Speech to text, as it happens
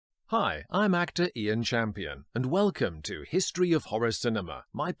Hi, I'm actor Ian Champion, and welcome to History of Horror Cinema,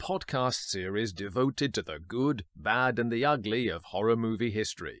 my podcast series devoted to the good, bad, and the ugly of horror movie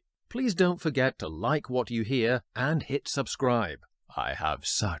history. Please don't forget to like what you hear and hit subscribe. I have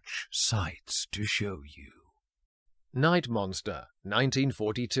such sights to show you. Night Monster,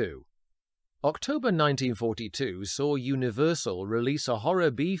 1942. October 1942 saw Universal release a horror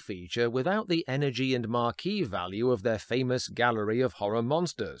B feature without the energy and marquee value of their famous gallery of horror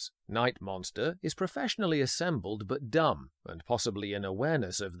monsters. Night Monster is professionally assembled but dumb, and possibly in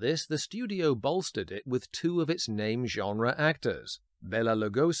awareness of this, the studio bolstered it with two of its name genre actors, Bela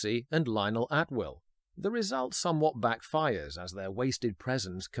Lugosi and Lionel Atwill. The result somewhat backfires as their wasted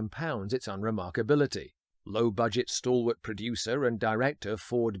presence compounds its unremarkability. Low-budget stalwart producer and director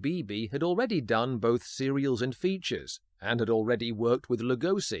Ford Beebe had already done both serials and features, and had already worked with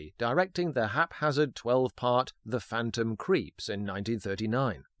Lugosi, directing the haphazard 12-part The Phantom Creeps in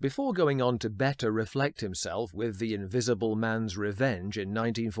 1939, before going on to better reflect himself with The Invisible Man's Revenge in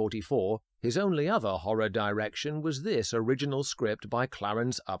 1944. His only other horror direction was this original script by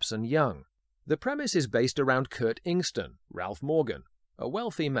Clarence Upson Young. The premise is based around Kurt Ingston, Ralph Morgan, a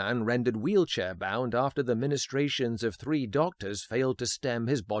wealthy man rendered wheelchair-bound after the ministrations of 3 doctors failed to stem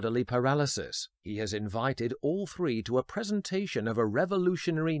his bodily paralysis. He has invited all 3 to a presentation of a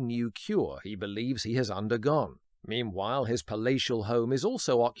revolutionary new cure he believes he has undergone. Meanwhile, his palatial home is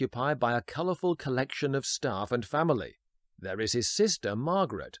also occupied by a colourful collection of staff and family. There is his sister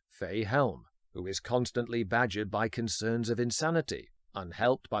Margaret, Fay Helm, who is constantly badgered by concerns of insanity,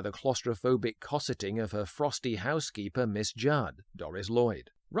 unhelped by the claustrophobic cosseting of her frosty housekeeper Miss Judd, Doris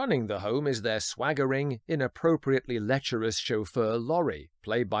Lloyd. Running the home is their swaggering, inappropriately lecherous chauffeur Laurie,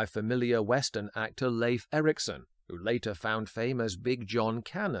 played by familiar Western actor Leif Erikson, who later found fame as Big John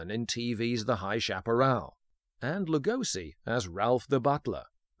Cannon in TV's The High Chaparral, and Lugosi as Ralph the Butler,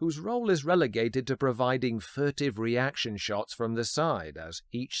 whose role is relegated to providing furtive reaction shots from the side as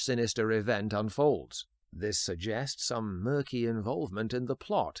each sinister event unfolds. This suggests some murky involvement in the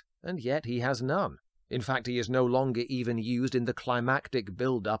plot, and yet he has none. In fact, he is no longer even used in the climactic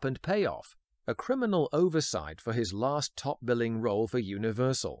build-up and payoff, a criminal oversight for his last top-billing role for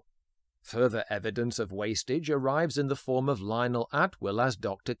Universal. Further evidence of wastage arrives in the form of Lionel Atwill as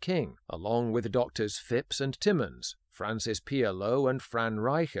Dr. King, along with Doctors Phipps and Timmons, Francis Pierlot and Fran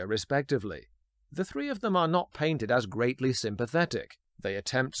Reicher respectively. The 3 of them are not painted as greatly sympathetic. They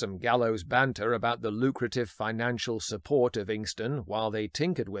attempt some gallows banter about the lucrative financial support of Ingston while they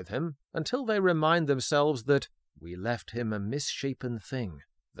tinkered with him, until they remind themselves that we left him a misshapen thing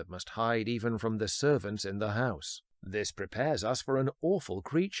that must hide even from the servants in the house. This prepares us for an awful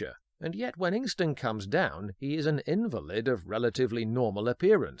creature, and yet when Ingston comes down, he is an invalid of relatively normal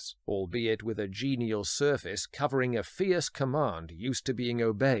appearance, albeit with a genial surface covering a fierce command used to being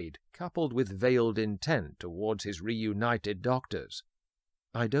obeyed, coupled with veiled intent towards his reunited doctors.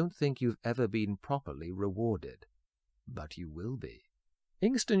 I don't think you've ever been properly rewarded, but you will be.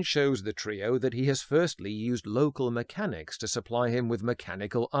 Ingston shows the trio that he has firstly used local mechanics to supply him with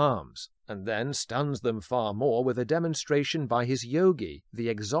mechanical arms, and then stuns them far more with a demonstration by his yogi, the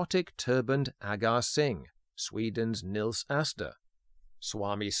exotic turbaned Agar Singh, Sweden's Nils Astor.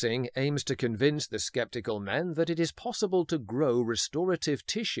 Swami Singh aims to convince the skeptical men that it is possible to grow restorative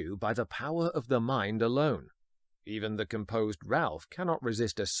tissue by the power of the mind alone. Even the composed Ralph cannot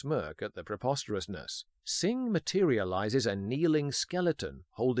resist a smirk at the preposterousness. Singh materializes a kneeling skeleton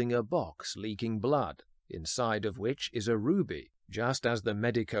holding a box leaking blood, inside of which is a ruby. Just as the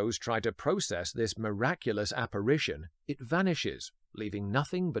medicos try to process this miraculous apparition, it vanishes, leaving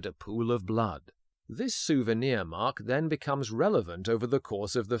nothing but a pool of blood. This souvenir mark then becomes relevant over the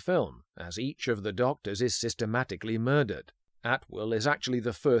course of the film, as each of the doctors is systematically murdered. Atwill is actually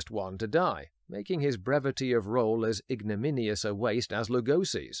the first one to die, making his brevity of role as ignominious a waste as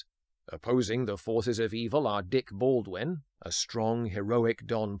Lugosi's. Opposing the forces of evil are Dick Baldwin, a strong, heroic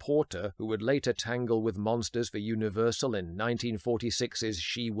Don Porter who would later tangle with monsters for Universal in 1946's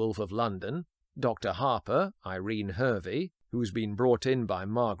She-Wolf of London, Dr. Harper, Irene Hervey, who's been brought in by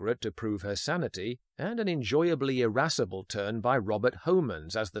Margaret to prove her sanity, and an enjoyably irascible turn by Robert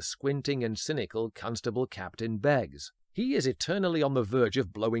Homans as the squinting and cynical Constable Captain Beggs. He is eternally on the verge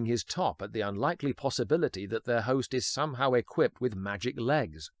of blowing his top at the unlikely possibility that their host is somehow equipped with magic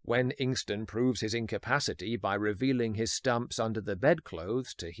legs. When Ingston proves his incapacity by revealing his stumps under the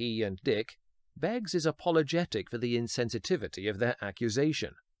bedclothes to he and Dick, Beggs is apologetic for the insensitivity of their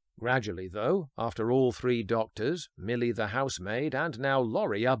accusation. Gradually, though, after all 3 doctors, Millie the housemaid, and now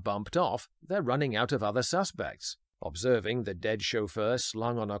Laurie are bumped off, they're running out of other suspects. Observing the dead chauffeur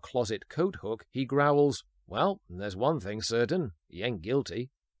slung on a closet coat hook, he growls, "Well, there's one thing certain, he ain't guilty."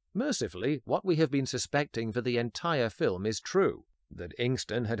 Mercifully, what we have been suspecting for the entire film is true, that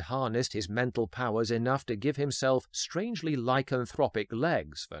Inkster had harnessed his mental powers enough to give himself strangely lycanthropic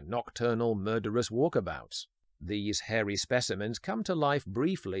legs for nocturnal murderous walkabouts. These hairy specimens come to life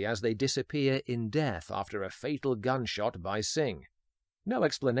briefly as they disappear in death after a fatal gunshot by Singh. No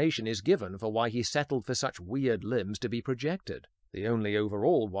explanation is given for why he settled for such weird limbs to be projected. The only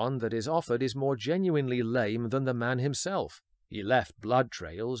overall one that is offered is more genuinely lame than the man himself. He left blood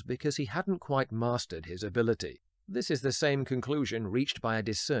trails because he hadn't quite mastered his ability. This is the same conclusion reached by a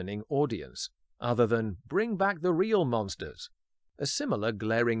discerning audience, other than bring back the real monsters. A similar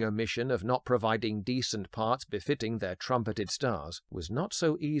glaring omission of not providing decent parts befitting their trumpeted stars was not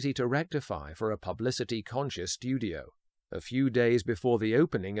so easy to rectify for a publicity-conscious studio. A few days before the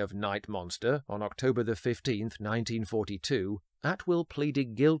opening of Night Monster, on October 15, 1942, Atwill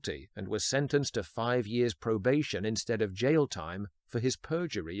pleaded guilty and was sentenced to 5 years probation instead of jail time for his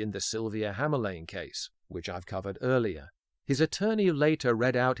perjury in the Sylvia Hammerlane case, which I've covered earlier. His attorney later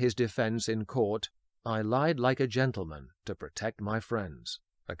read out his defense in court, "I lied like a gentleman to protect my friends."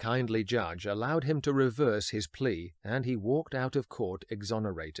 A kindly judge allowed him to reverse his plea, and he walked out of court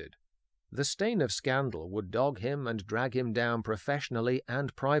exonerated. The stain of scandal would dog him and drag him down professionally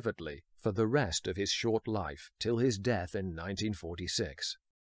and privately for the rest of his short life till his death in 1946.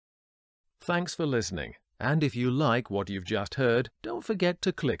 Thanks for listening, and if you like what you've just heard, don't forget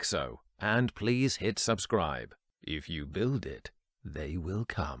to click so, and please hit subscribe. If you build it, they will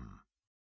come.